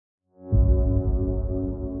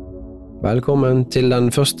Velkommen til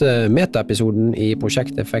den første meta-episoden i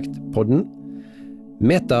Prosjekt Effekt-podden.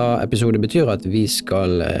 Meta-episode betyr at vi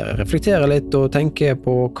skal reflektere litt og tenke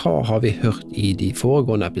på hva har vi hørt i de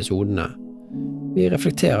foregående episodene. Vi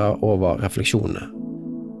reflekterer over refleksjonene.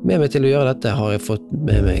 Med meg til å gjøre dette har jeg fått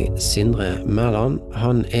med meg Sindre Mæland.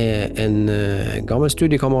 Han en gammel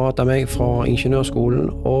studiekamerat av meg fra ingeniørskolen,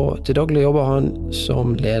 og til daglig jobber han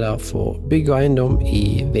som leder for bygg og eiendom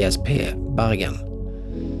i VSP Bergen.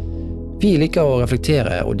 Vi liker å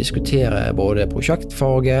reflektere og diskutere både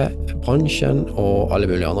prosjektfaget, bransjen og alle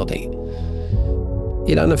mulige andre ting.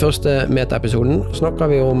 I denne første meta-episoden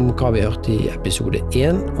snakker vi om hva vi hørte i episode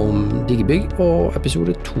 1 om Digibygg og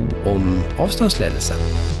episode 2 om avstandsledelse.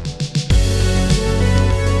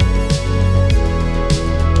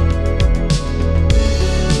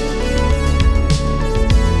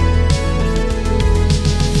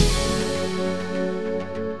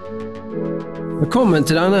 Velkommen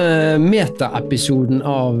til denne meta-episoden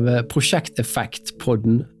av Prosjekt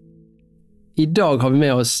Effekt-podden. I dag har vi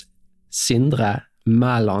med oss Sindre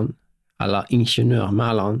Mæland, eller Ingeniør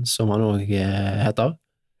Mæland, som han også heter.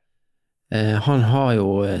 Han har jo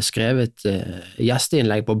skrevet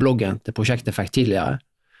gjesteinnlegg på bloggen til Prosjekt Effekt tidligere.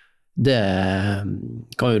 Det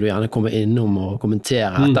kan jo du gjerne komme innom og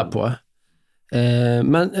kommentere etterpå.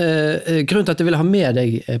 Men grunnen til at jeg ville ha med deg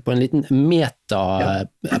på en liten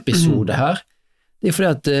meta-episode her, det fordi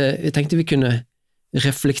at jeg tenkte vi kunne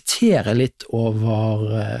reflektere litt over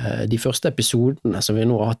de første episodene som vi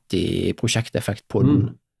nå har hatt i Prosjekt Effekt-podden.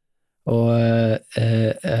 Og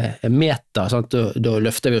meta, sant? Da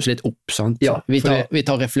løfter vi oss litt opp, sant? Ja, vi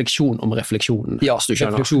tar refleksjon om refleksjonen. Ja,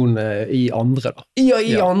 refleksjon i andre da. Ja,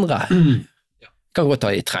 i andre. Kan godt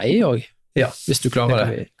ta i tredje også, hvis du klarer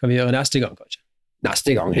det. Kan vi gjøre neste gang, kanskje?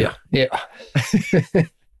 Neste gang, ja.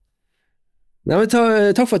 Nei, men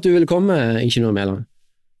takk for at du ville komme, Ingeniør Mæland.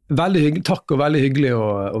 Takk, og veldig hyggelig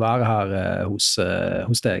å være her hos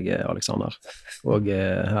deg, Alexander, og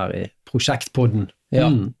her i Prosjektpodden.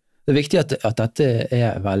 Ja, det er viktig at dette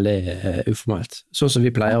er veldig uformelt, sånn som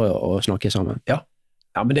vi pleier å snakke sammen. Ja,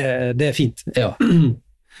 men det er fint. Ja.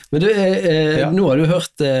 Men du, nå har du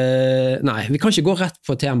hørt, nei, vi kan ikke gå rett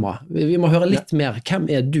på tema. Vi må høre litt mer. Hvem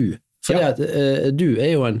er du? Fordi at du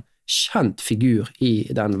er jo en kjent figur i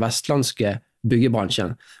den vestlandske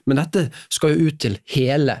byggebransjen, men dette skal jo ut til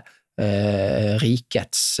hele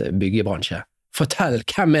rikets byggebransje. Fortell,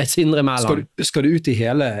 hvem er Sindre Mæland? Skal det ut i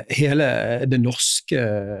hele det norske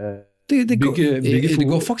byggeforum? Det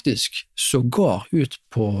går faktisk sågar ut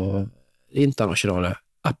på internasjonale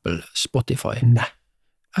Apple, Spotify. Nei.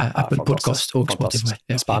 Apple Podcast og Spotify.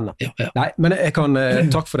 Spennende. Ja. Nei, men jeg kan,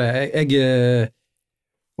 takk for det.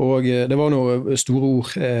 Og det var noe store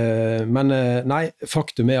ord, men nei,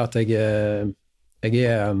 faktum er at jeg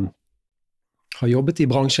har jobbet i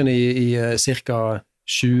bransjen i cirka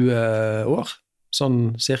 20 år, sånn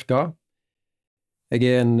cirka. Jeg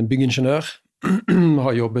er en byggingeniør,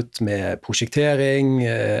 har jobbet med prosjektering,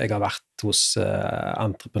 jeg har vært hos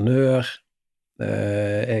entreprenør,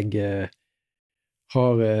 jeg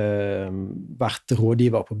har vært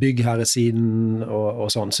rådgiver på byggherresiden og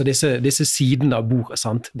sånn. Så disse sidene av bordet,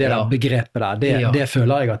 sant? Det der begrepet der, det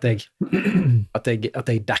føler jeg at jeg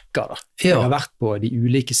dekker da. Jeg har vært på de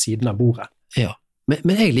ulike sidene av bordet. Ja,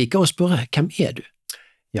 men jeg liker å spørre, hvem er du?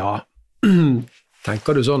 Ja,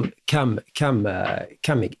 tenker du sånn, hvem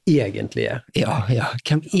jeg egentlig er? Ja,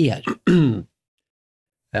 hvem er du?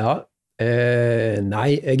 Ja, nei,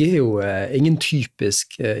 jeg er jo ingen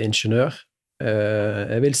typisk ingeniør.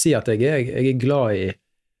 Jeg vil si at jeg er glad i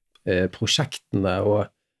prosjektene,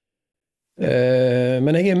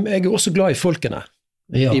 men jeg er også glad i folkene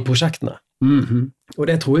i prosjektene. Og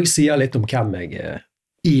det tror jeg sier litt om hvem jeg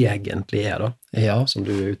egentlig er da, som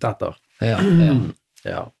du er ute etter.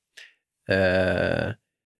 Ja.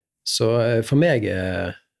 Så for meg,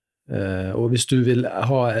 og hvis du vil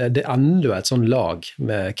ha det enda et sånn lag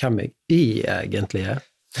med hvem jeg egentlig er,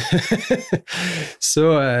 så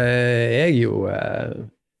er jeg jo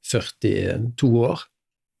 42 år.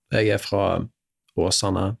 Jeg er fra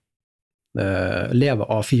Åsane. Lever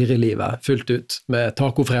A4-livet fullt ut, med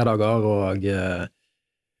tacofredager og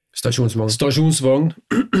stasjonsvogn.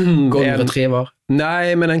 Golden retriever?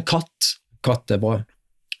 Nei, men en katt. Katt er bra.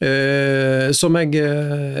 Som jeg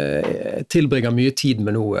tilbringer mye tid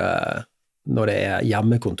med nå, når det er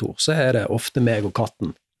hjemmekontor, så er det ofte meg og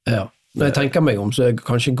katten. Ja. Når jeg tenker meg om, så er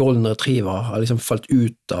kanskje Golden Retriever har liksom falt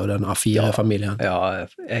ut av den A4-familien. Ja,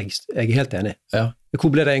 jeg er helt enig. Ja.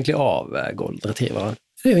 Hvor ble det egentlig av Golden Retrieveren?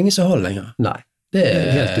 Det er jo ingen som holder lenger. Nei, det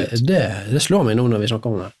er helt ut. Det slår meg nå når vi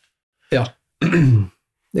snakker om det. Ja.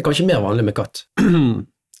 Det er kanskje mer vanlig med katt.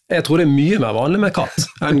 Jeg tror det er mye mer vanlig med katt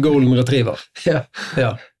enn golden retriever. Ja.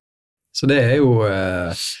 Ja. Så det er jo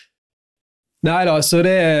Neida, så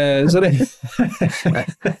det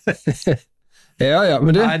Ja,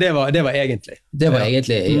 men Nei, det var egentlig. Det var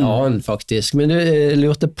egentlig i annen, faktisk. Men du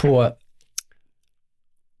lurte på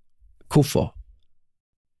hvorfor.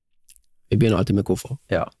 Vi begynner alltid med hvorfor.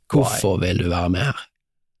 Ja. Hvorfor vil du være med her?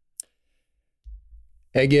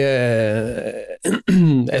 Jeg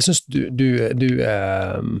synes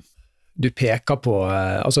du peker på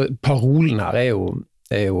altså parolen her er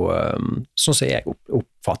jo sånn som jeg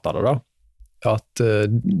oppfatter det da, at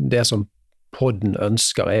det som podden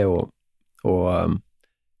ønsker er å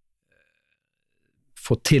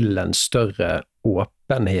få til en større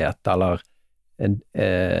åpenhet eller en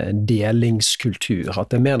delingskultur,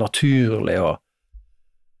 at det er mer naturlig å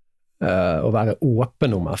være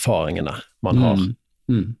åpen om erfaringene man har,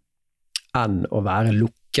 enn å være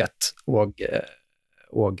lukket og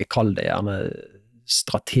kall det gjerne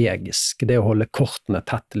strategisk, det å holde kortene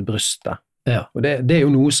tett til brystet. Ja. Og det er jo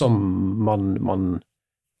noe som man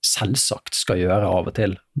selvsagt skal gjøre av og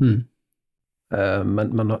til.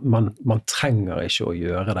 Men man trenger ikke å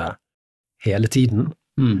gjøre det hele tiden.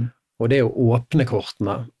 Og det å åpne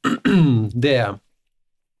kortene, det er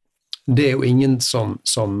jo ingen som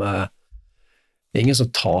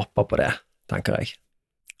taper på det, tenker jeg.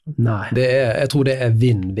 Nei. Jeg tror det er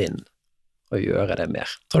vinn-vinn å gjøre det mer.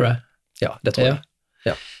 Tror du det? Ja, det tror jeg.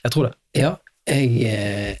 Ja, jeg tror det. Ja, jeg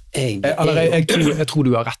tror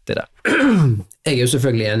du har rett i det. Jeg er jo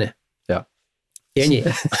selvfølgelig enig. Ja. Enig.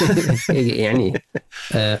 Jeg er enig.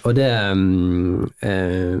 Og det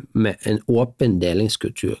med en åpen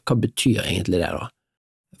delingskultur, hva betyr egentlig det da?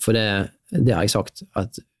 For det har jeg sagt,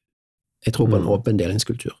 at jeg tror på en åpen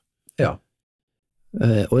delingskultur. Ja.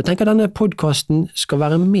 Og jeg tenker denne podcasten skal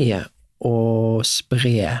være med å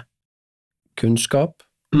spre kunnskap,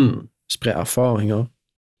 spre erfaringer,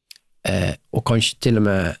 og kanskje til og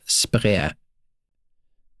med spre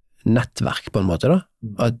nettverk på en måte da.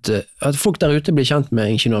 At folk der ute blir kjent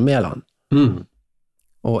med ingeniør Mæland,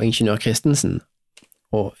 og ingeniør Kristensen,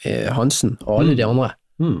 og Hansen, og alle de andre.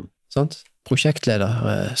 Sant? Prosjektleder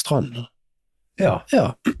Strand. Ja.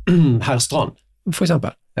 Herr Strand. For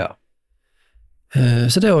eksempel. Ja.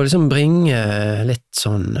 Så det å liksom bringe litt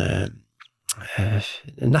sånn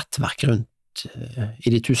nettverk rundt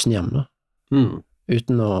i de 1000 hjem da,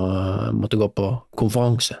 uten å måtte gå på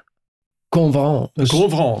konferanse.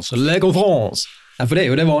 Konferanse. Ja, for det er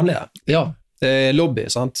jo det vanlige. Ja. Det er lobby,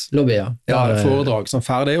 sant? Lobby, ja. Ja, det er foredrag som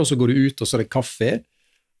ferdig, og så går du ut, og så er det kaffe,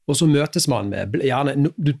 og så møtes man med, gjerne,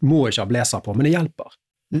 du må ikke ha blazer på, men det hjelper.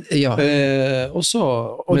 Ja. Og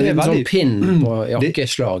det er veldig sånn pinn på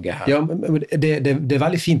jakkeslaget her. Ja, det er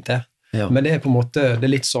veldig fint det. Ja. Men det er på en måte, det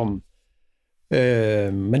er litt som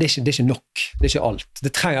men det er ikke nok, det er ikke alt.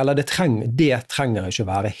 Det trenger ikke å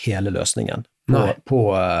være hele løsningen på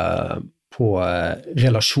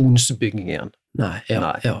relasjonsbyggingen. Nei,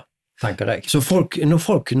 tenker jeg. Så når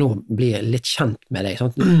folk nå blir litt kjent med deg,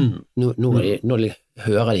 sant? Nå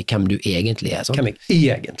hører de hvem du egentlig er. Sant? Hvem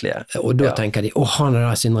jeg egentlig er. Og da tenker de, han er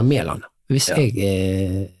da Sindre Mæland. Hvis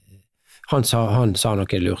han sa noe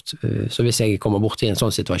lurt, så hvis jeg kommer bort til en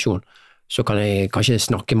sånn situasjon, så kan jeg kanskje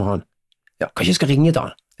snakke med han. Kanskje jeg skal ringe til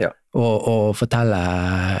han og fortelle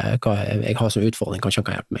hva jeg har som utfordring, kanskje han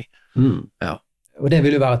kan hjelpe meg. Ja. Og det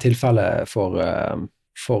vil jo være tilfelle for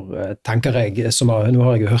tenker jeg, nå har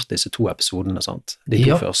jeg jo hørt disse 2 episodene, sant? De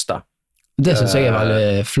 2 første. Det synes jeg er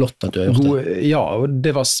veldig flott at du har gjort det. Ja, og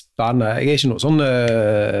det var spennende. Jeg er ikke noe sånn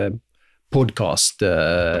podcast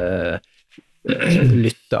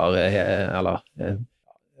lytter, eller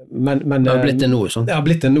men det har blitt det nå, sånn. Det har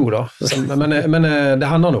blitt det nå, da. Men det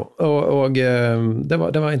hender nå, og det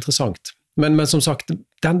var interessant. Men som sagt,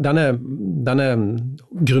 denne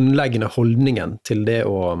grunnleggende holdningen til det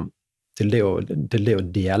å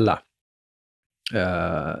dele,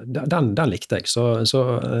 den likte jeg, så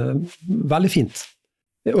veldig fint.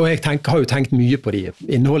 Og jeg har jo tenkt mye på de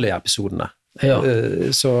innholdet i episodene. Ja.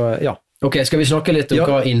 Så ja. Ok, skal vi snakke litt om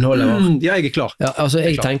hva innholdet var? Ja, jeg er klar. Ja, altså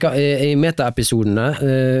jeg tenker, i meta-episodene,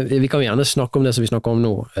 vi kan jo gjerne snakke om det som vi snakker om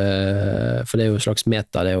nå, for det er jo en slags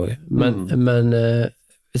meta det også, men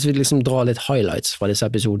hvis vi liksom drar litt highlights fra disse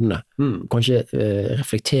episodene, kanskje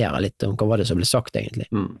reflektere litt om hva var det som ble sagt egentlig,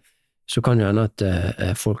 så kan jo hende at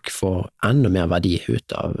folk får enda mer verdi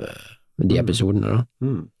ut av de episodene da.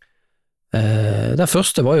 Det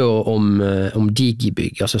første var jo om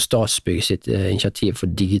Digibygg, altså Statsbygg sitt initiativ for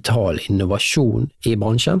digital innovasjon i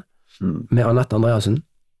bransjen, med Annette Andreasen.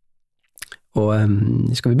 Og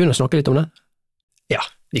skal vi begynne å snakke litt om det? Ja,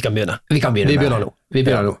 vi kan begynne. Vi begynner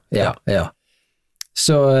nå. Ja.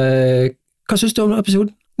 Så hva synes du om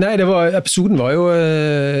episoden? Nei, episoden var jo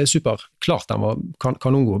super. Klart den var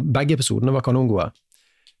kanongod. Begge episodene var kanongode.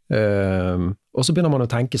 Og så begynner man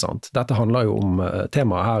å tenke, sant. Dette handler jo om,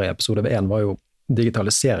 temaet her i episode 1 var jo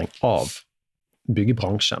digitalisering av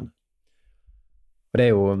byggebransjen. Og det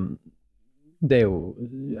er jo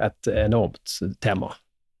et enormt tema.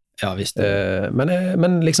 Ja, visst.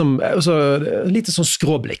 Men liksom, også litt sånn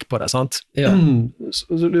skråblikk på det, sant? Ja. Så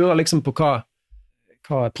du lurer liksom på hva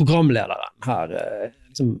programlederen her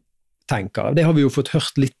liksom tenker. Det har vi jo fått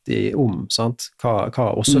hørt litt om, sant?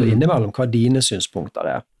 Hva også innimellom, hva dine synspunkter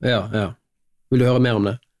er. Ja. Vil du høre mer om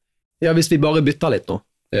det? Ja, hvis vi bare bytter litt nå.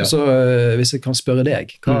 Ja. Så hvis jeg kan spørre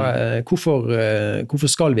deg, hvorfor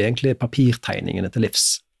skal vi egentlig papirtegningene til livs?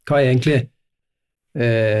 Hva er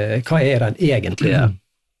den egentlige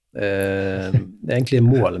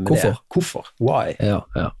målet med det? Hvorfor? Why? Ja.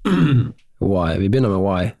 Why? Vi begynner med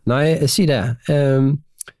why. Nei, si det.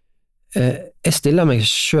 Jeg stiller meg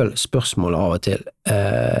selv spørsmål av og til,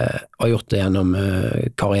 har gjort det gjennom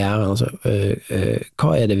karrieren, altså,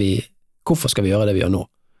 hvorfor skal vi gjøre det vi gjør nå?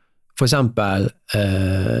 For eksempel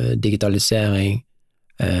digitalisering,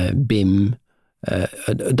 BIM,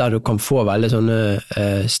 der du kan få veldig sånne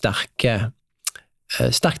sterkt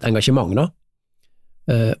engasjement da.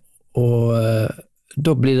 Og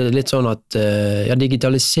da blir det litt sånn at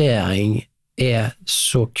digitalisering er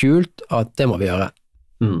så kult at det må vi gjøre.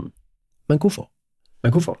 Men hvorfor?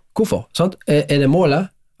 Hvorfor? Sant? Er det målet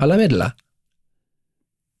eller middelet?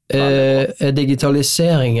 Er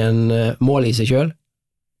digitaliseringen målet i seg selv?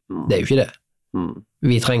 Det er jo ikke det.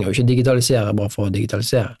 Vi trenger jo ikke digitalisere bare for å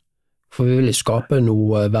digitalisere. For vi vil skape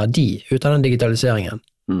noe verdi ut av den digitaliseringen.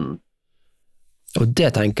 Og det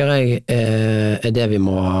tenker jeg er det vi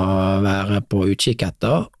må være på utkikk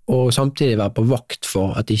etter, og samtidig være på vakt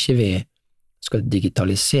for at ikke vi skal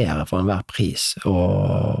digitalisere for enhver pris,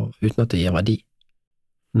 og uten at det gir verdi.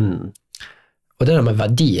 Og det der med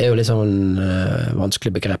verdi er jo litt sånn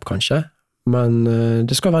vanskelig begrep kanskje, men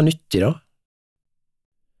det skal være nyttig da.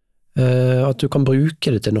 At du kan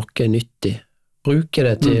bruke det til noe nyttig. Bruke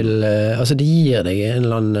det til, altså det gir deg en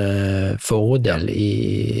eller annen fordel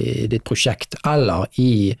i ditt prosjekt, eller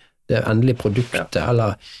i det endelige produktet,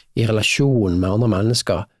 eller i relasjon med andre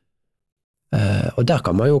mennesker. Og der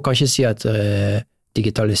kan man jo kanskje si at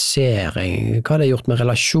digitalisering, hva har det gjort med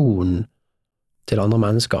relasjon til andre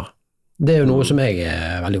mennesker? Det er jo noe som jeg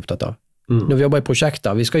er veldig opptatt av. Når vi jobber i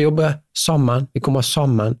prosjekter, vi skal jobbe sammen, vi kommer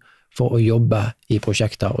sammen for å jobbe i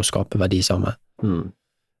prosjekter og skape verdi sammen.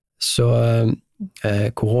 Så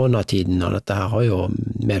koronatiden og dette her har jo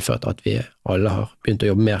medført at vi alle har begynt å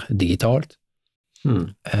jobbe mer digitalt,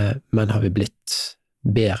 men har vi blitt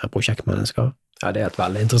bedre prosjektmennesker? Ja, det er et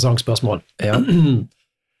veldig interessant spørsmål. Ja.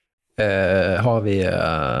 Har vi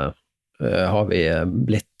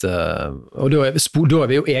blitt, og da er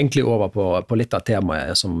vi jo egentlig over på litt av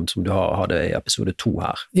temaet som du hadde i episode 2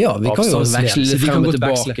 her. Ja, vi kan jo veksle litt frem og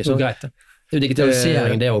tilbake. Så greit. Det er jo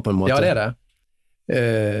digitalisering, det er jo på en måte. Ja, det er det.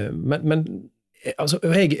 Men altså,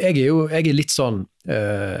 jeg er litt sånn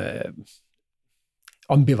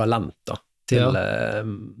ambivalent da,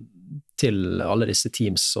 til alle disse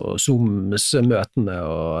Teams og Zooms-møtene,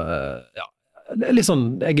 og litt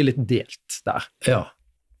sånn, jeg er litt delt der. Ja.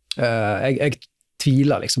 Jeg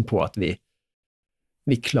tviler liksom på at vi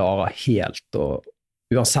klarer helt, og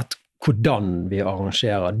uansett hvordan vi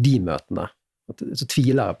arrangerer de møtene, så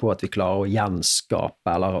tviler jeg på at vi klarer å gjenskape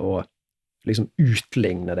eller å liksom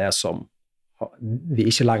utligne det som vi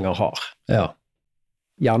ikke lenger har. Ja.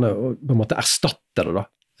 Gjerne å på en måte erstatte det da.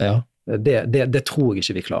 Ja. Det tror jeg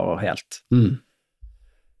ikke vi klarer helt.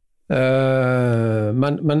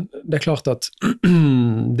 Men det er klart at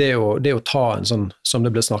det å ta en sånn, som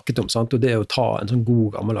det ble snakket om, sant? Og det å ta en sånn god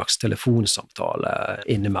gammeldags telefonsamtale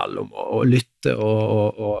innimellom og lytte,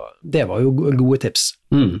 og det var jo gode tips.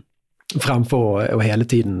 Fremfor å hele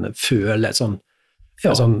tiden føle en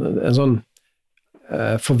sånn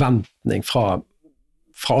forventning fra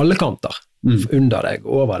alle kanter, under deg,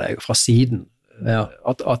 over deg, fra siden.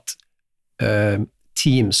 At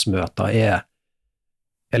Teams-møter er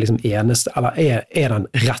liksom eneste, eller er den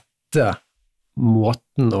rette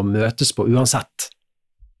måten å møtes på uansett.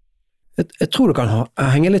 Jeg tror det kan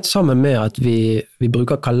henge litt sammen med at vi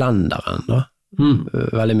bruker kalenderen da,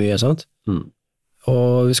 veldig mye, sant?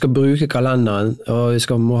 Og vi skal bruke kalenderen, og vi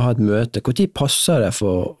må ha et møte. Hvor tid passer det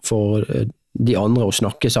for de andre å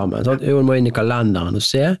snakke sammen? Sant? Vi må inn i kalenderen og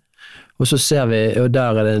se, og så ser vi, og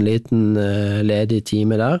der er det en liten ledig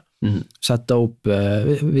time der,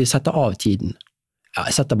 vi setter av tiden. Ja,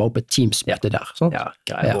 jeg setter bare opp et Teams-møte der. Sant? Ja,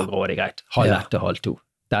 greit, og grådig greit. 1:30 til 2:30.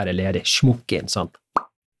 Der er det ledig. Smukk inn, sant?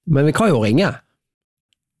 Men vi kan jo ringe.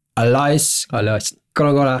 Alice.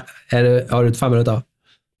 Hvordan går det? Har du 5 minutter?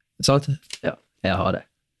 Sant? Ja, jeg har det.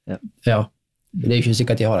 Ja. Men det er jo ikke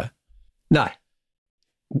sikkert de har det. Nei.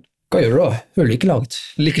 Hva gjør du da? Det er like langt.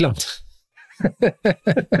 Like langt.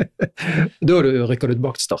 Da rykker du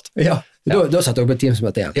tilbake til start. Ja. Da setter du opp et team som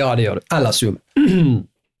heter igjen. Ja, det gjør du. Eller Zoom.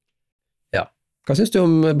 Ja. Hva synes du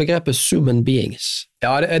om begrepet human beings?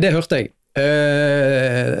 Ja, det hørte jeg.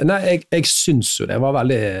 Nei, jeg synes jo det var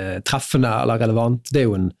veldig treffende eller relevant. Det er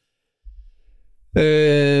jo en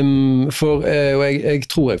og jeg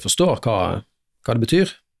tror jeg forstår hva det betyr.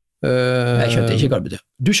 Jeg skjønte ikke hva det betyr.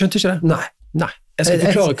 Du skjønte ikke det? Nei. Jeg skal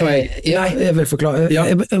forklare hva jeg vil forklare. Ja.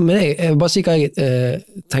 Men jeg vil bare si hva jeg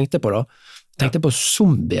tenkte på da. Jeg tenkte på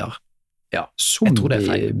zombier. Ja, jeg tror det er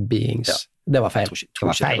feil. Beings. Ja. Det var feil. Det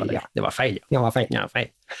var feil, ja. Det var feil.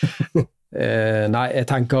 Nei, jeg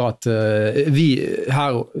tenker at vi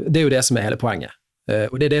her, det er jo det som er hele poenget.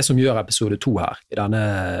 Og det er det som gjør episode 2 her, i denne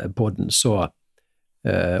podden, så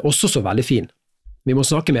også så veldig fin. Vi må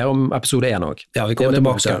snakke mer om episode 1 også. Ja, vi kommer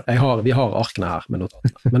tilbake. Vi har arkene her med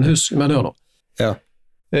notatene. Men hør nå. Ja.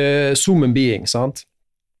 Zoom and being, sant?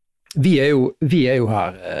 Vi er jo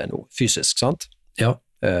her nå, fysisk, sant? Ja.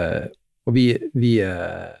 Og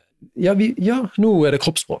nå er det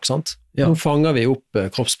kroppsspråk, sant? Ja. Nå fanger vi opp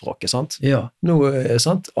kroppsspråket, sant? Ja. Nå,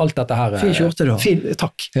 sant? Alt dette her... Fin skjorte da.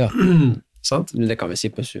 Takk. Ja. Sant? Det kan vi si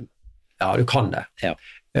på Zoom. Ja, du kan det. Ja.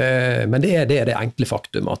 Men det er det enkle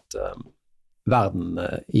faktum at verden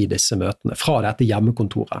i disse møtene, fra dette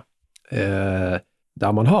hjemmekontoret,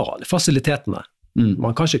 der man har alle fasilitetene,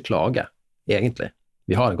 man kan ikke klage, egentlig.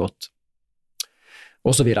 Vi har det godt.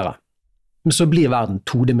 Og så videre. Men så blir verden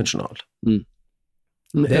todimensjonal.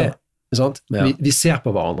 Sant? Ja. Vi ser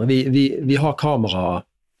på hverandre. Vi har kamera,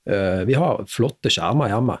 vi har flotte skjermer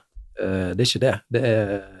hjemme. Det er ikke det. Det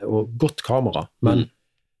er og godt kamera.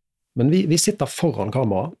 Men vi sitter foran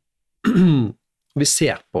kamera, og vi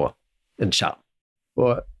ser på en skjerm.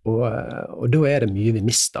 Og da er det mye vi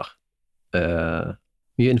mister.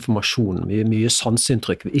 Mye informasjon, mye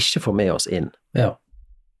sanseinntrykk vi ikke får med oss inn. Ja.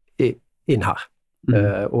 Inn her.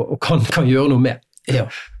 Og kan gjøre noe med. Ja.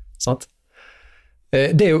 Sant?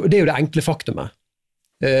 Det er jo det enkle faktumet.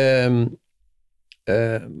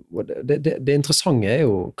 Og det interessante er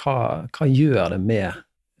jo hva gjør det med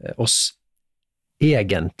oss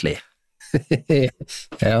egentlig?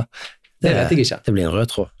 Ja. Det vet jeg ikke. Det blir en rød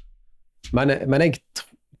tråd. Men jeg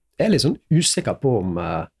er litt sånn usikker på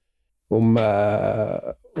om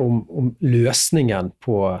løsningen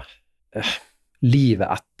på livet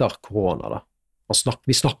etter korona da.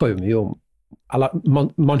 Vi snakker jo mye om, eller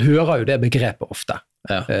man hører jo det begrepet ofte,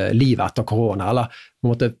 livet etter korona, eller på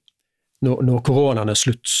en måte, når koronaen er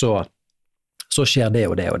slutt, så skjer det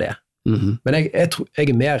og det og det. Men jeg tror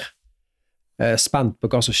jeg er mer spent på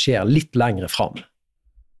hva som skjer litt lengre fram.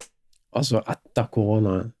 Altså etter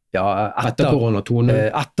korona? Ja, etter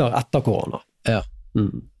koronatone? Etter korona. Ja.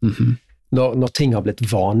 Når ting har blitt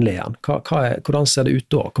vanlig igjen. Hvordan ser det ut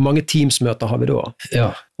da? Hvor mange teamsmøter har vi da? Ja.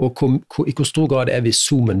 Og i hvor stor grad er vi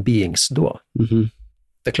Zoom and beings da?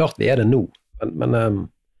 Det er klart vi er det nå, men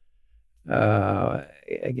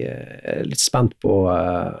jeg er litt spent på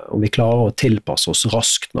om vi klarer å tilpasse oss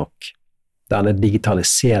raskt nok denne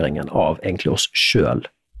digitaliseringen av egentlig oss selv.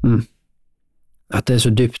 Dette er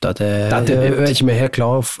så dypt at jeg vet ikke om jeg er helt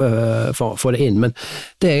klar for å få det inn, men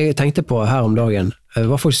det jeg tenkte på her om dagen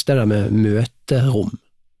var faktisk det der med møterom.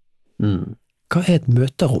 Hva er et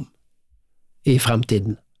møterom i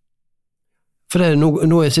fremtiden? For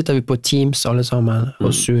nå sitter vi på Teams alle sammen,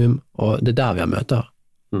 og Zoom, og det er der vi har møter.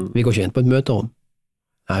 Vi går ikke inn på et møterom.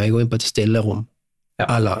 Nei, vi går inn på et stillerom. Ja,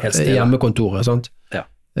 eller hjemmekontoret, sant? Ja.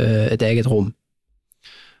 Et eget rom.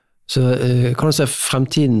 Så kan du se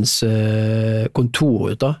fremtidens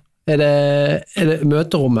kontor ut da? Er det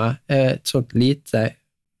møterommet et sånt lite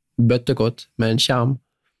bøttekott med en skjerm?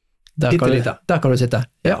 Der kan du sitte.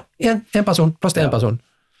 Ja, en person, plass til en person.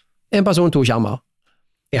 En person, 2 skjermer.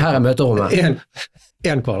 Her er møterommet.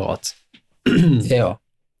 En kvadrat. Ja.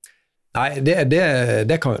 Nei,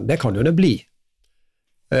 det kan jo det bli.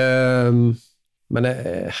 Men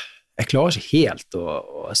jeg klarer ikke helt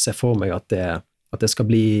å se for meg at det skal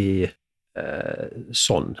bli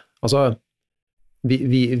sånn. Altså,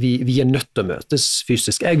 vi er nødt til å møtes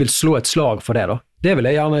fysisk. Jeg vil slå et slag for det da. Det vil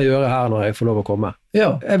jeg gjerne gjøre her når jeg får lov å komme.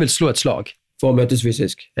 Ja. Jeg vil slå et slag. For å møtes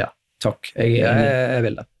fysisk? Ja. Takk. Jeg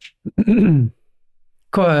vil det.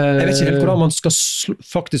 Jeg vet ikke helt hvordan man skal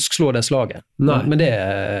faktisk slå det slaget. Nei. Men det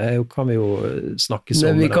kan vi jo snakke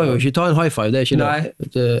om. Vi kan jo ikke ta en high five, det er ikke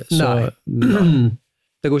det. Nei.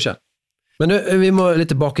 Det går ikke. Men vi må litt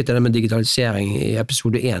tilbake til det med digitalisering i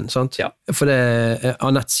episode 1, sant? Ja. For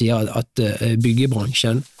Anette sier at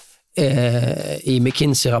byggebransjen i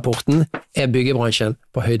McKinsey-rapporten byggebransjen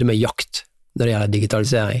på høyde med jakt når det gjelder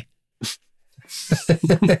digitalisering.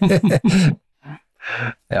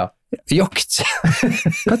 Ja. Jakt.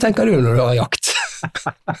 Hva tenker du når du har jakt?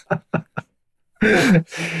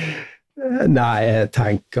 Nei, jeg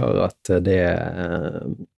tenker at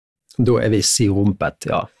da vi sirumpet,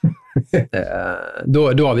 ja. Da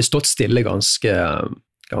har vi stått stille ganske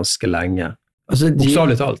lenge. Altså,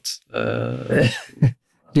 bokstavlig talt.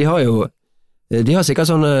 De har sikkert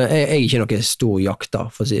sånn, jeg er ikke noen stor jakter,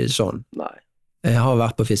 for å si det sånn. Nei. Jeg har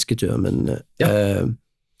vært på fisketur, men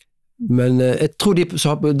jeg tror de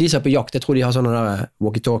som er på jakt, jeg tror de har sånne der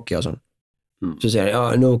walkie-talkie og sånn. Så sier de, ja,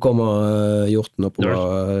 nå kommer hjorten oppover.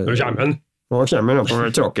 Nå kommer den. Nå kommer den oppover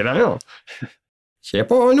tråket der, ja. Se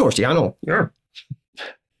på nordsiden nå.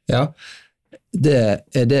 Ja. Det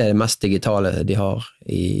er det mest digitale de har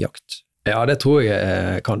i jakt. Ja, det tror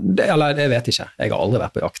jeg kan. Eller jeg vet ikke, jeg har aldri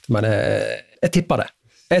vært på jakt, men jeg tipper det.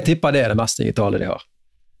 Jeg tipper det er det mest digitale de har.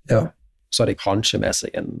 Ja. Så har de kanskje med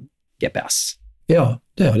seg en GPS. Ja,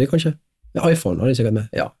 det har de kanskje. iPhone har de sikkert med.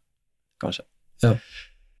 Ja, kanskje. Ja.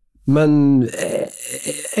 Men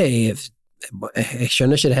jeg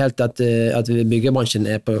skjønner ikke det helt at byggebransjen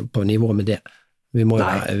er på nivå med det. Vi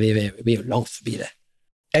er jo langt forbi det.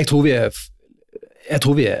 Jeg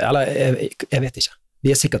vet ikke. Vi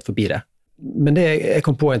er sikkert forbi det. Men jeg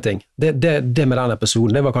kom på en ting. Det med den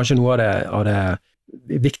episoden, det var kanskje noe av det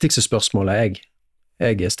viktigste spørsmålet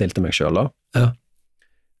jeg stilte meg selv da. Ja.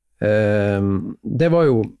 Det var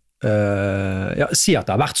jo si at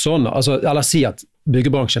det har vært sånn, altså, eller si at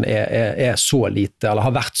byggebransjen er så lite, eller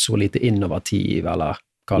har vært så lite innovativ, eller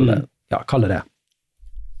kall det det.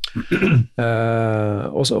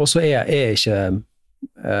 Og så er ikke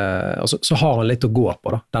så har han litt å gå på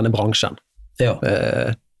da, denne bransjen. Ja.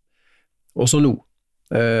 Også nå.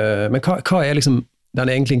 Men hva er liksom den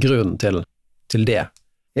egentlige grunnen til det?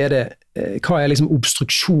 Hva er liksom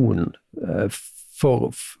obstruksjonen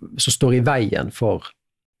som står i veien for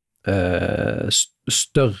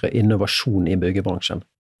større innovasjon i byggebransjen?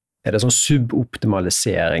 Er det sånn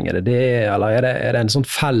suboptimalisering? Er det, eller er det en sånn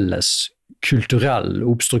felles kulturell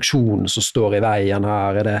obstruksjon som står i veien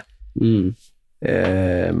her?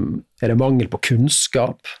 Er det mangel på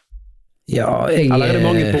kunnskap? Ja, eller er det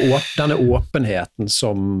mangel på denne åpenheten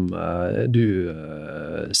som du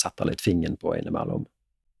setter litt fingeren på innimellom?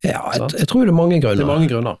 Ja, jeg tror det er mange grunner. Det er mange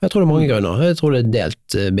grunner. Jeg tror det er mange grunner. Jeg tror det er et delt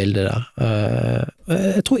bilde der.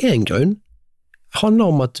 Jeg tror en grunn handler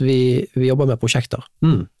om at vi jobber med prosjekter.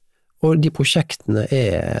 Og de prosjektene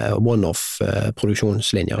er one-off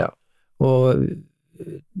produksjonslinjer. Ja. Og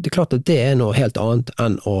det er klart at det er noe helt annet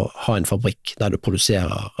enn å ha en fabrikk der du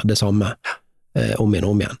produserer det samme om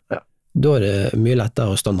igjen. Ja. Da er det mye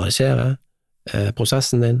lettere å standardisere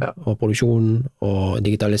prosessen din og produksjonen, og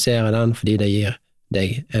digitalisere den, fordi det gir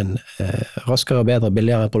deg en raskere, bedre,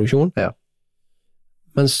 billigere produksjon. Ja.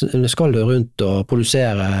 Mens skal du rundt og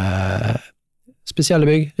produsere spesielle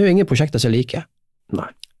bygg, det er jo ingen prosjekter som er like.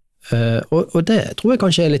 Nei. Og det tror jeg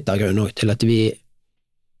kanskje er litt av grunnen til at det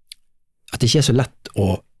ikke er så lett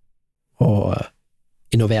å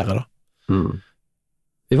innovere da.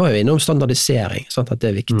 Vi var jo innom standardisering, sant, at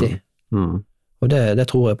det er viktig. Og det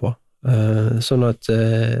tror jeg på. Sånn at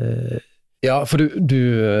ja, for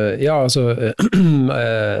altså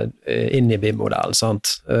inn i BIM-modell, sant?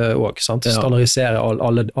 Og, sant? Standardisere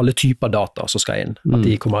alle typer data som skal inn. At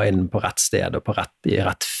de kommer inn på rett sted og i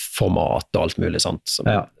rett format og alt mulig, sant?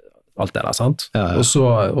 Alt det der, sant? Ja. Og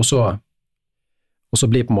så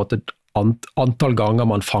blir på en måte antall ganger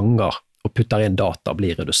man fanger og putter inn data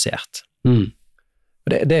blir redusert.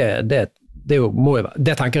 Det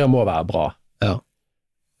tenker jeg må være bra. Ja.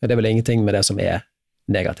 Det er vel ingenting med det som er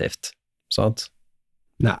negativt, sant?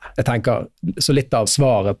 Nei. Jeg tenker, så litt av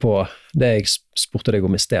svaret på det jeg spurte deg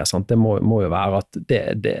om i sted, sant? Det må jo være at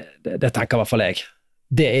det tenker i hvert fall jeg,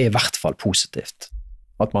 det er i hvert fall positivt,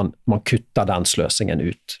 at man kutter den sløsingen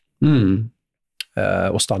ut.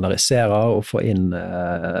 Og standardiserer og får inn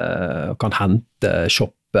og kan hente,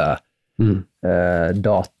 shoppe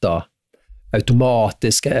data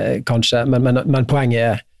automatisk kanskje, men poenget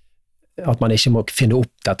er at man ikke må finne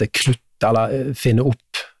opp dette eller finne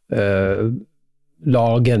opp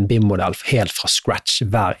lage en BIM-modell helt fra scratch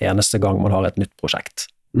hver eneste gang man har et nytt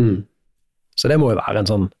prosjekt. Så det må jo være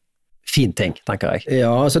en sånn fin ting, tenker jeg.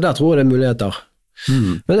 Ja, altså der tror jeg det er muligheter.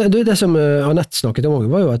 Men det som Anette snakket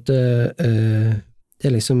om var jo at det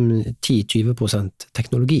er liksom 10-20%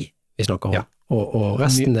 teknologi vi snakker om, og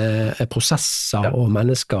resten er prosesser og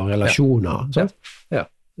mennesker, relasjoner. Ja.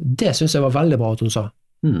 Det synes jeg var veldig bra at hun sa.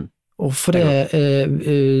 Og for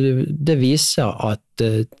det viser at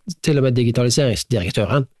til og med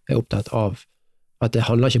digitaliseringsdirektøren er opptatt av at det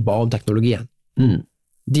handler ikke bare om teknologien.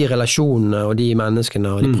 De relasjonene og de menneskene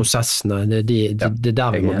og de prosessene, det er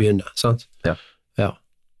der vi må begynne, sant? Ja,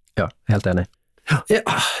 helt enig. Ja.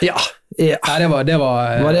 Det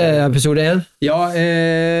var det episode 1? Ja,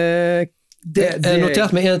 jeg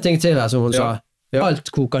noterte meg en ting til her, som hun sa. Alt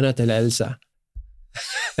koker ned til ledelse.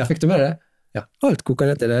 Fikk du med det? Ja. Alt koker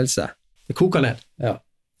ned til ledelse. Det koker ned. Ja.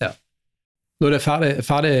 Når det er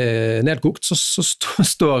ferdig nedkokt, så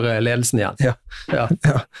står ledelsen igjen. Ja.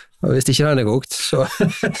 Og hvis ikke den er kokt, så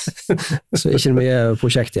er ikke det mye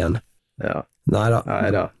prosjekt igjen. Ja.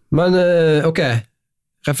 Neida. Men, ok.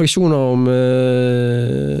 Refleksjoner om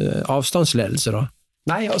avstandsledelse da?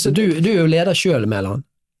 Nei, altså... Du er jo leder selv, Mæland.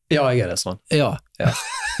 Ja, jeg er det sånn. Ja.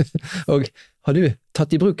 Og har du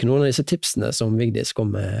tatt i bruk noen av disse tipsene som Vigdis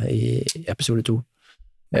kom med i episode 2?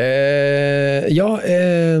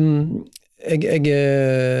 Jeg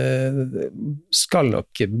skal nok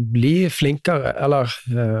bli flinkere, eller...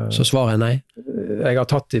 Så svaret er nei? Jeg har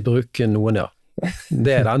tatt i bruk noen, ja.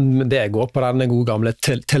 Det går på denne gode gamle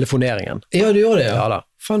telefoneringen. Ja, du gjør det, ja. Ja da.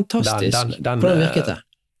 Fantastisk. Hvordan virket det?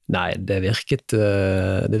 Nei, det virket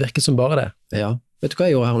som bare det. Ja. Vet du hva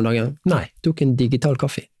jeg gjorde her om dagen? Nei. Tok en digital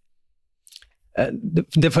kaffe.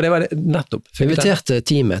 For det var det nettopp. Jeg inviterte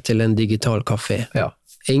teamet til en digital kaffe. Ja.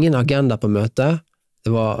 Ingen agenda på møtet.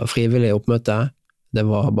 Det var frivillig oppmøte. Det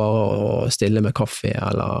var bare å stille med kaffe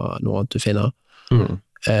eller noe annet du finner.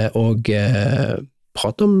 Og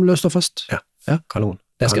prate om løst og fast. Ja, kanon.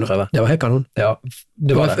 Det skal du prøve. Det var helt kanon. Ja,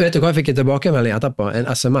 det var det. Vet du hva jeg fikk en tilbakemelding etterpå? En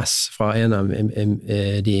SMS fra en av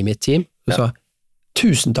de i mitt team, som sa,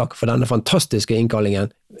 tusen takk for denne fantastiske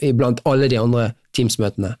innkallingen blant alle de andre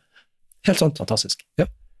teamsmøtene. Helt sant. Fantastisk. Ja.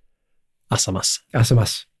 SMS.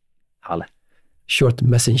 Herlig. Short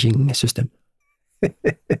messaging system.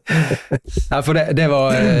 Nei, for det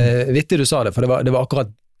var vittig du sa det, for det var akkurat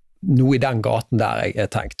noe i den gaten der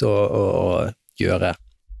jeg tenkte å gjøre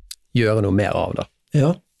noe mer av da.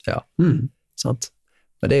 Ja. Sant?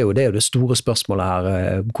 Men det er jo det store spørsmålet her,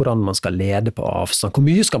 hvordan man skal lede på avstand. Hvor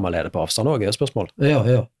mye skal man lede på avstand også, er spørsmål. Ja.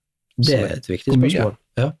 Det er et viktig spørsmål.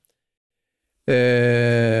 Ja.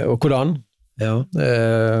 Og hvordan? Ja.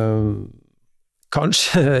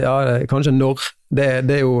 Kanskje når.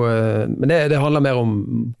 Det er jo, men det handler mer om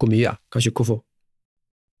hvor mye. Kanskje hvorfor?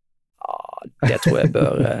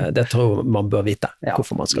 Det tror man bør vite,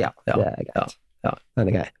 hvorfor man skal. Ja, det er greit. Ja. Den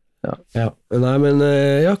er grei. Ja. Nei, men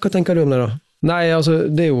hva tenker du om det da? Nei, altså,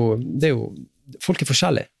 det er jo folk er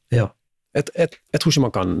forskjellige. Ja. Jeg tror ikke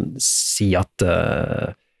man kan si at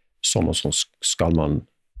sånn og sånn skal man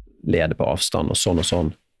lede på avstand, og sånn,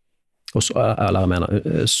 eller jeg mener,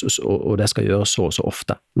 og det skal gjøres så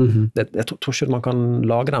ofte. Jeg tror ikke man kan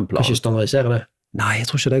lage den planen. Kan ikke standardisere det? Nei, jeg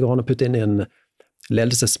tror ikke det går an å putte inn i en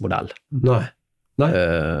ledelsesmodell. Nei.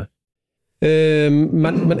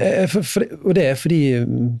 Og det er fordi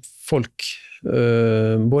folk,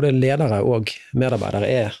 både ledere og medarbeidere,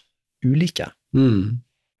 er ulike.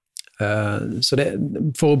 Så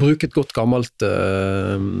for å bruke et godt gammelt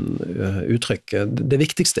uttrykk, det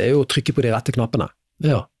viktigste er jo å trykke på de rette knappene.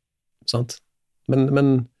 Ja. Sant? Men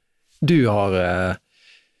du har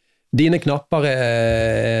dine knapper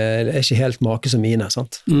er ikke helt make som mine,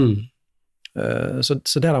 sant? Så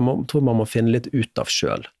det der tror man må finne litt ut av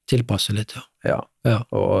selv. Tilpasse litt, ja.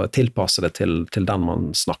 Og tilpasse det til den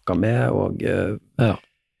man snakker med, og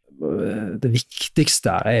det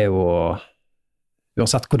viktigste er jo,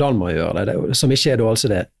 uansett hvordan man gjør det, som ikke er da altså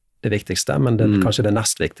det viktigste, men det er kanskje det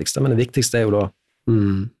nest viktigste, men det viktigste er jo da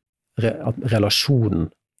at relasjonen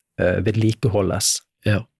vedlikeholdes.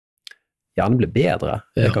 Gjerne blir bedre,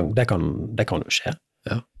 det kan jo skje.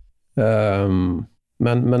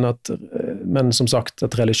 Men som sagt,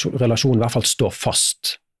 at relasjonen i hvert fall står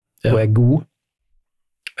fast og er god,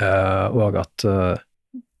 og at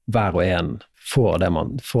hver og en får det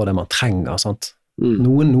man trenger, sant?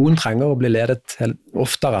 Noen trenger å bli ledet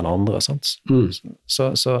oftere enn andre, sant?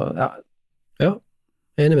 Så ja,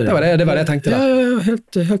 enig med det. Det var det jeg tenkte der. Ja, helt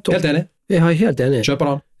enig? Jeg er helt enig. Kjøper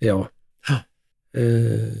den? Ja.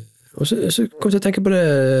 Og så kom jeg til å tenke på det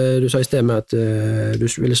du sa i sted med at du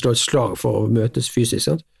ville slå et slag for å møtes fysisk,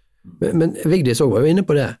 sant? Men Vigdis også var jo inne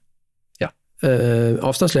på det. Ja.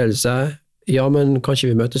 Avstandsledelse, ja, men kanskje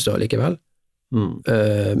vi møtes da likevel?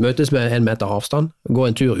 Møtes med 1 meter avstand, gå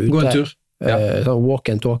en tur ute. Gå en tur, sånn walk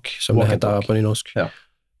and talk, som det heter på nynorsk. Ja.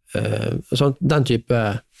 Sånn, den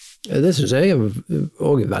type, det synes jeg er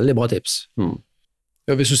også veldig bra tips.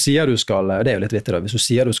 Ja, hvis du sier du skal, det er jo litt vittig da, hvis du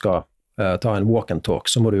sier du skal ta en walk and talk,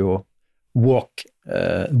 så må du jo walk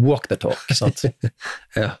the talk, sant?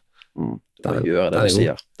 Ja. Den gjør det du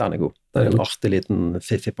sier. Den god. Det en artig liten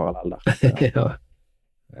fiffig parallell der.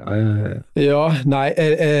 Ja, nei,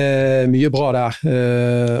 mye bra der.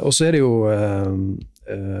 Og så det jo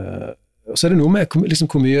så det noe med liksom,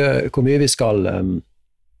 hvor mye vi skal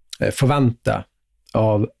forvente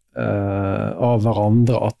av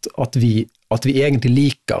hverandre, at vi egentlig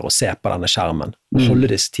liker å se på denne skjermen, holde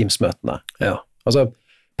disse Teams-møtene. Ja. Altså,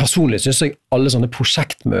 personlig synes jeg alle sånne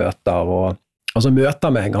prosjektmøter altså møter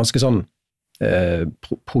med en ganske sånn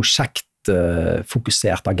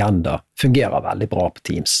prosjektfokusert agenda fungerer veldig bra på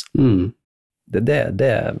Teams.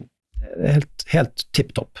 Det helt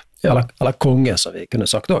tipptopp. Ja. Eller konge, som vi kunne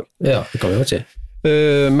sagt også. Ja, det kan vi jo si.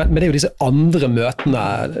 Men det jo disse andre møtene,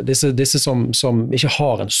 disse som ikke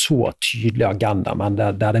har en så tydelig agenda, men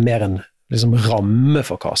der det mer en liksom, ramme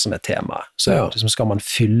for hva som temaet. Så liksom, skal man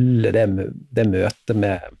fylle det møtet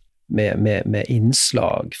med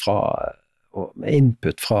innslag med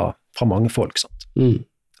input fra mange folk. Sant?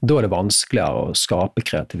 Da det vanskeligere å skape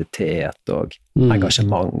kreativitet og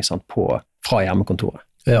engasjement sant, fra hjemmekontoret.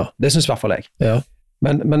 Ja. Det synes i hvert fall jeg. Ja.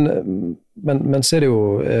 Men så det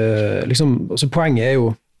jo liksom, altså poenget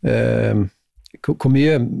jo hvor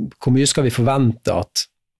mye skal vi forvente av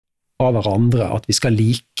hverandre at vi skal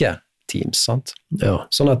like Teams, sant? Ja.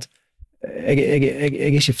 Sånn at jeg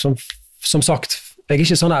ikke som sagt, jeg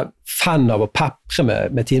ikke sånn fan av å pepre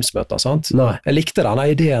med Teams-møter, sant? Nei. Jeg likte denne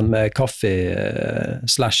ideen med kaffe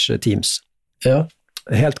 /Teams. Ja.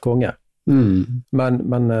 Helt konge. Men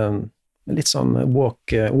litt sånn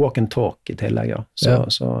walk and talk i tillegg, ja.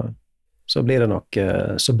 Så blir det nok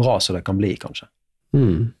så bra som det kan bli, kanskje.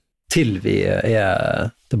 Til vi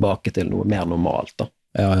tilbake til noe mer normalt, da.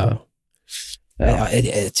 Ja.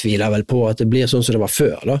 Jeg tviler vel på at det blir sånn som det var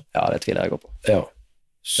før, da. Ja, det tviler jeg også på. Ja.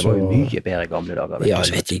 Det var jo mye bedre gamle dager. Ja,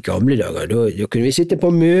 du vet, i gamle dager, da kunne vi sitte på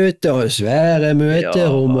møter, og svære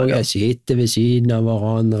møterom, og sitte ved siden av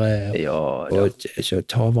hverandre, og så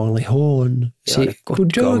ta hverandre i hånden. Ja, det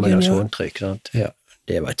godt gammeldags håndtrykk, sant? Ja,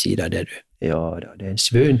 det var tider, det du. Ja, det en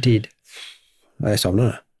svøn tid. Jeg savner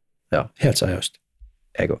det. Ja. Helt seriøst.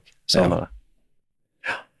 Jeg også savner det.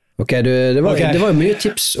 Ok, det var jo mye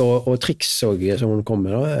tips og triks også, som hun kom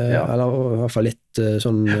med, da. Eller i hvert fall litt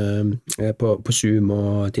sånn på Zoom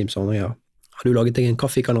og Teams og andre, ja. Har du laget deg en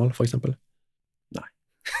kaffekanal, for eksempel? Nei.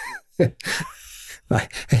 Nei,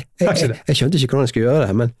 jeg skjønte ikke hvordan jeg skulle gjøre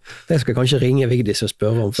det, men jeg skal kanskje ringe Vigdis og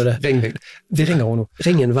spørre om for det. Vi ringer hun nå.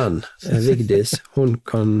 Ring en venn, Vigdis.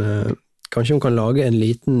 Kanskje hun kan lage en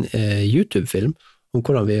liten YouTube-film om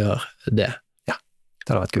hvordan vi gjør det.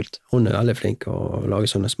 Det hadde vært kult. Hun veldig flink å lage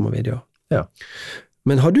sånne små videoer. Ja.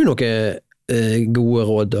 Men har du noen gode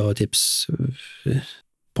råd og tips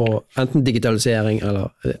på enten digitalisering eller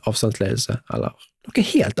avstandsledelse, eller noe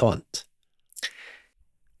helt annet?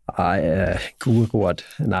 Nei, gode råd.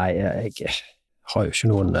 Nei, jeg har jo ikke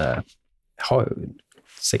noen jeg har jo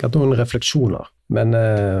sikkert noen refleksjoner, men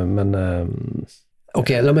Ok,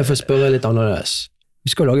 la meg få spørre litt annerledes. Vi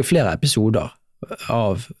skal lage flere episoder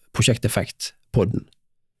av Prosjekt Effekt-podden.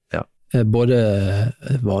 Ja. Både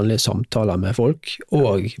vanlige samtaler med folk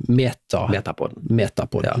og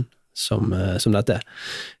metapodden, som dette.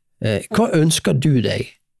 Hva ønsker du deg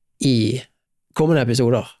i kommende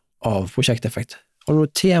episoder av Prosjekt Effekt? Har du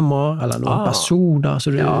noen temaer eller noen personer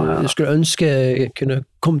som du skulle ønske kunne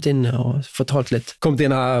kommet inn og fortalt litt? Kommet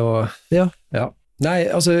inn her og... Ja. Nei,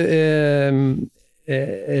 altså,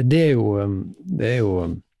 det er jo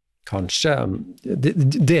kanskje,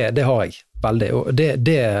 det har jeg veldig, og det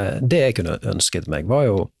jeg kunne ønsket meg var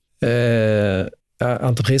jo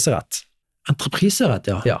entrepriserett. Entrepriserett,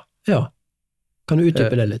 ja. Kan du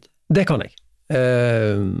utdype det litt? Det kan jeg.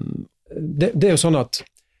 Det er jo sånn at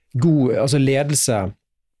altså ledelse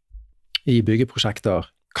i byggeprosjekter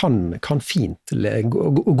kan fint,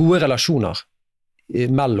 gode relasjoner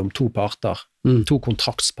mellom to parter, to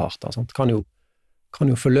kontraktsparter, sant? Kan jo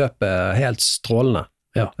forløpe helt strålende.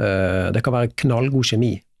 Ja. Det kan være knallgod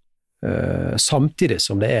kjemi, samtidig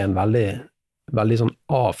som det er en veldig sånn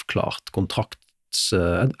avklart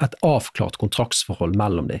et avklart kontraktsforhold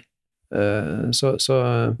mellom de.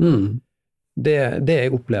 Det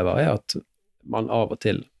jeg opplever er at man av og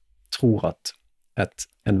til tror at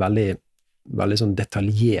en veldig sånn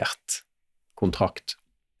detaljert kontrakt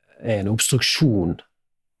er en obstruksjon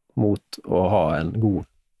mot å ha en god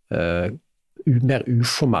mer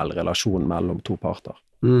uformell relasjon mellom to parter.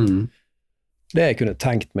 Det jeg kunne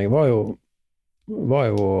tenkt meg var jo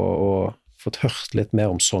å fått hørt litt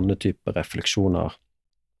mer om sånne type refleksjoner.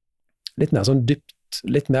 Litt mer sånn dypt,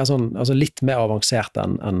 litt mer avansert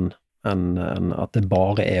enn at det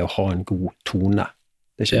bare er å ha en god tone.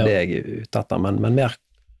 Det er ikke det jeg er ute etter, men mer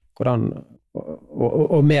hvordan,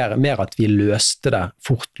 og mer at vi løste det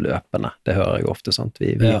fortløpende, det hører jeg ofte, sant?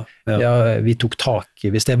 Vi tok tak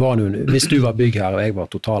i, hvis du var byggherre og jeg var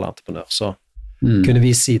totalentreprenør, så kunne vi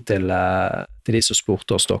si til de som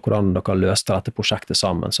spurte oss da, hvordan dere løste dette prosjektet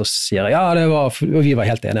sammen, så sier jeg, og vi var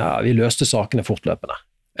helt enige, vi løste sakene fortløpende.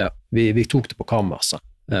 Vi tok det på kammerset.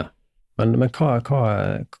 Men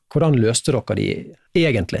hvordan løste dere de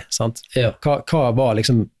egentlig, sant? Hva var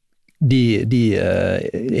liksom de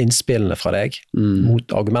innspillene fra deg mot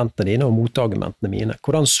argumentene dine og motargumentene mine?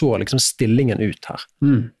 Hvordan så liksom stillingen ut her,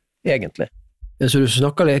 egentlig? Så du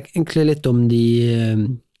snakker egentlig litt om de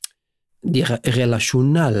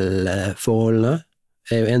relasjonelle forholdene,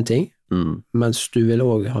 er jo en ting, mens du vil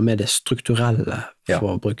også ha med det strukturelle, for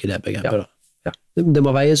å bruke det begrepet. Det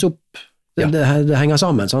må veies opp. Det henger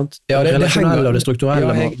sammen, sant? Det relasjonelle og det strukturelle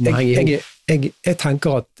må henge ihop. Jeg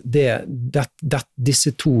tenker at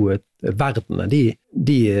disse to verdenene, de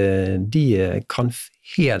kan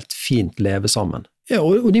helt fint leve sammen. Ja,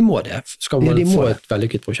 og de må det, skal man få et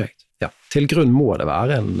vellykket prosjekt. Ja, til grunn må det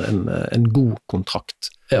være en god kontrakt.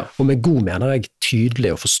 Og med god mener jeg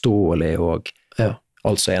tydelig og forståelig, og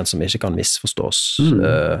altså en som ikke kan misforstås,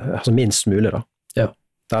 altså minst mulig da.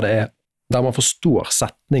 Der man forstår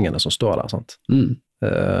setningene som står der, sant?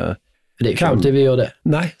 Det er ikke alltid vi gjør det.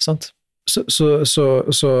 Nei, sant? Så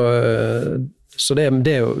det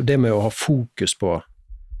med å ha fokus på,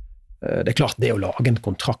 det er klart det å lage en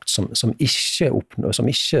kontrakt som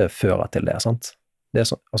ikke fører til det, sant? Det er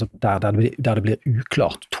altså, der det blir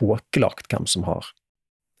uklart, tåkelagt hvem som har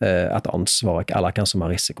et ansvar, eller hvem som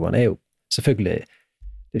har risikoen, er jo selvfølgelig,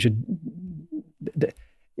 i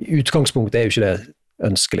utgangspunktet er jo ikke det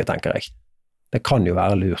ønskelig, tenker jeg. Det kan jo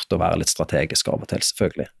være lurt å være litt strategisk av og til,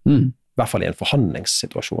 selvfølgelig. I hvert fall i en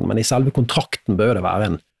forhandlingssituasjon, men i selve kontrakten bør det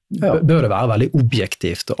være veldig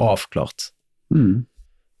objektivt og avklart.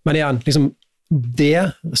 Men igjen, liksom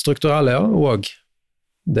det strukturelle og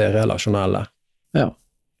det relasjonelle. Ja.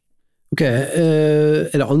 Ok,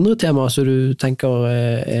 er det andre temaer som du tenker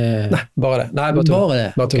er... Nei, bare det. Nei, bare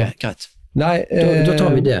det. Ok, greit. Nei, da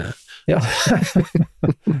tar vi det. Ja.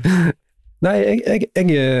 Nei,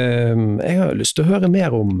 jeg har lyst til å høre mer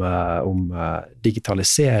om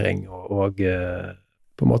digitalisering og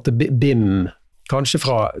på en måte BIM, kanskje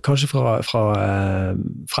fra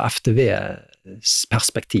FTVs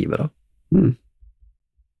perspektivet da.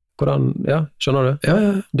 Hvordan, skjønner du? Ja.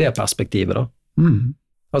 Det perspektivet da.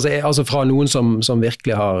 Altså fra noen som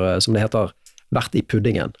virkelig har, som det heter, vært i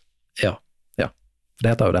puddingen. Ja. For det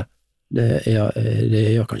heter jo det. Det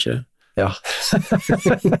gjør kanskje det. Ja.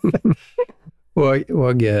 og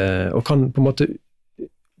kan på en måte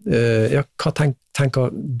hva tenker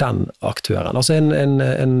den aktøren? Altså en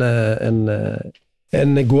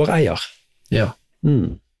gårdeier. Ja.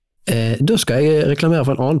 Da skal jeg reklamere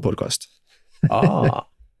for en annen podcast.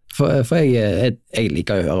 For jeg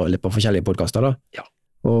liker å høre litt på forskjellige podcaster da. Ja.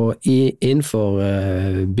 Og innenfor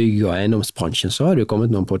bygg- og eiendomsbransjen så har det jo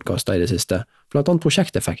kommet noen podcaster i det siste, blant annet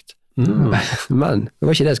Prosjekteffekt. Men det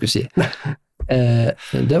var ikke det jeg skulle si.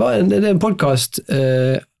 Det er en podcast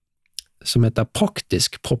som heter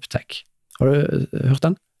Praktisk PropTech. Har du hørt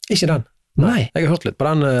den? Ikke den. Nei. Jeg har hørt litt på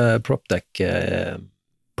den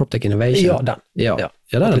PropTech Innovation. Ja, den. Ja,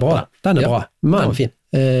 den er bra. Den er bra. Men fin.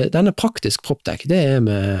 Denne Praktisk PropTech, det er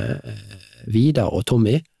med Vidar og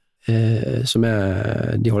Tommy, som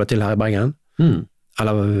de holder til her i Bergen.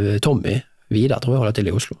 Eller Tommy, Vidar tror jeg holder til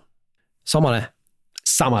i Oslo. Samme det.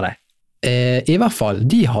 I hvert fall,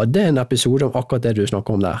 de hadde en episode om akkurat det du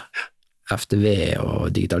snakker om der. FTV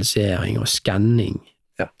og digitalisering og skanning.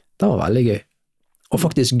 Ja. Det var veldig gøy. Og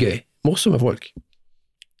faktisk gøy. Morsomme folk.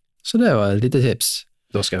 Så det var et lite tips.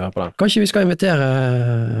 Da skal jeg høre på den. Kanskje vi skal invitere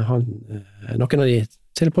noen av de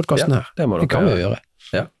til podcasten her. Det må dere kan vi jo gjøre.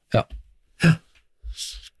 Ja.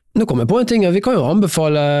 Nå kommer jeg på en ting. Vi kan jo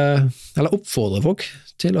anbefale, eller oppfordre folk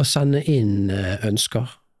til å sende inn ønsker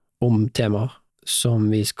om temaer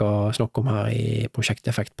som vi skal snakke om her i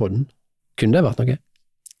Prosjekteffekt-podden. Kunne det vært noe?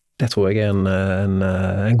 Det tror jeg er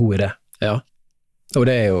en god idé. Ja. Og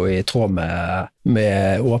det er jo i tråd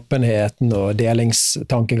med åpenheten og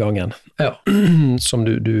delingstankegangen, som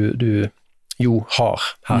du jo har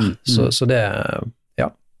her. Så det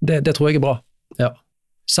tror jeg er bra. Ja.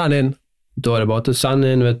 Send inn. Da er det bare til å sende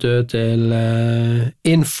inn, vet du, til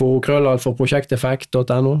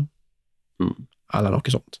info@prosjekteffekt.no eller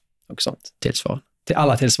noe sånt. Tilsvarende.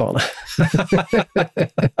 Tilsvarende.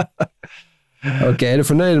 Ok, er du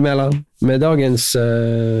fornøyd med dagens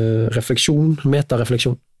refleksjon,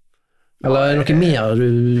 metarefleksjon? Eller er det noe mer du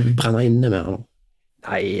brenner inne med nå?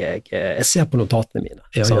 Nei, jeg ser på notatene mine.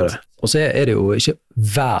 Ja, gjør det. Og så er det jo ikke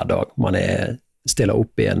hver dag man er stiller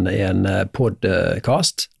opp i en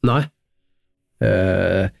podcast. Nei.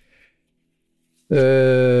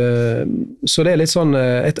 Så det litt sånn,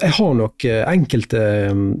 jeg har nok enkelte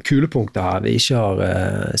kulepunkter her vi ikke har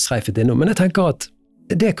streifet innom, men jeg tenker at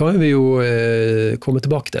det kan vi jo komme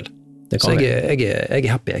tilbake til. Så jeg er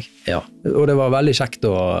happy, jeg. Ja. Og det var veldig kjekt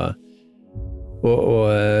å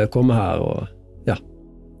komme her, og ja.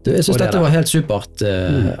 Jeg synes dette var helt supert,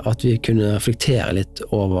 at vi kunne reflektere litt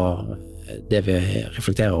over det vi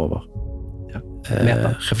reflekterer over.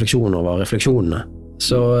 Refleksjon over refleksjonene.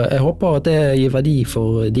 Så jeg håper at det gir verdi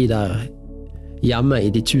for de der hjemme i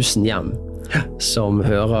de 1000 hjem som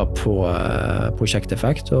hører på Prosjekt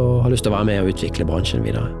Effekt og har lyst til å være med og utvikle bransjen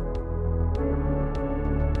videre.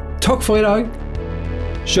 Takk for i dag.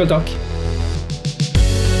 Selv takk.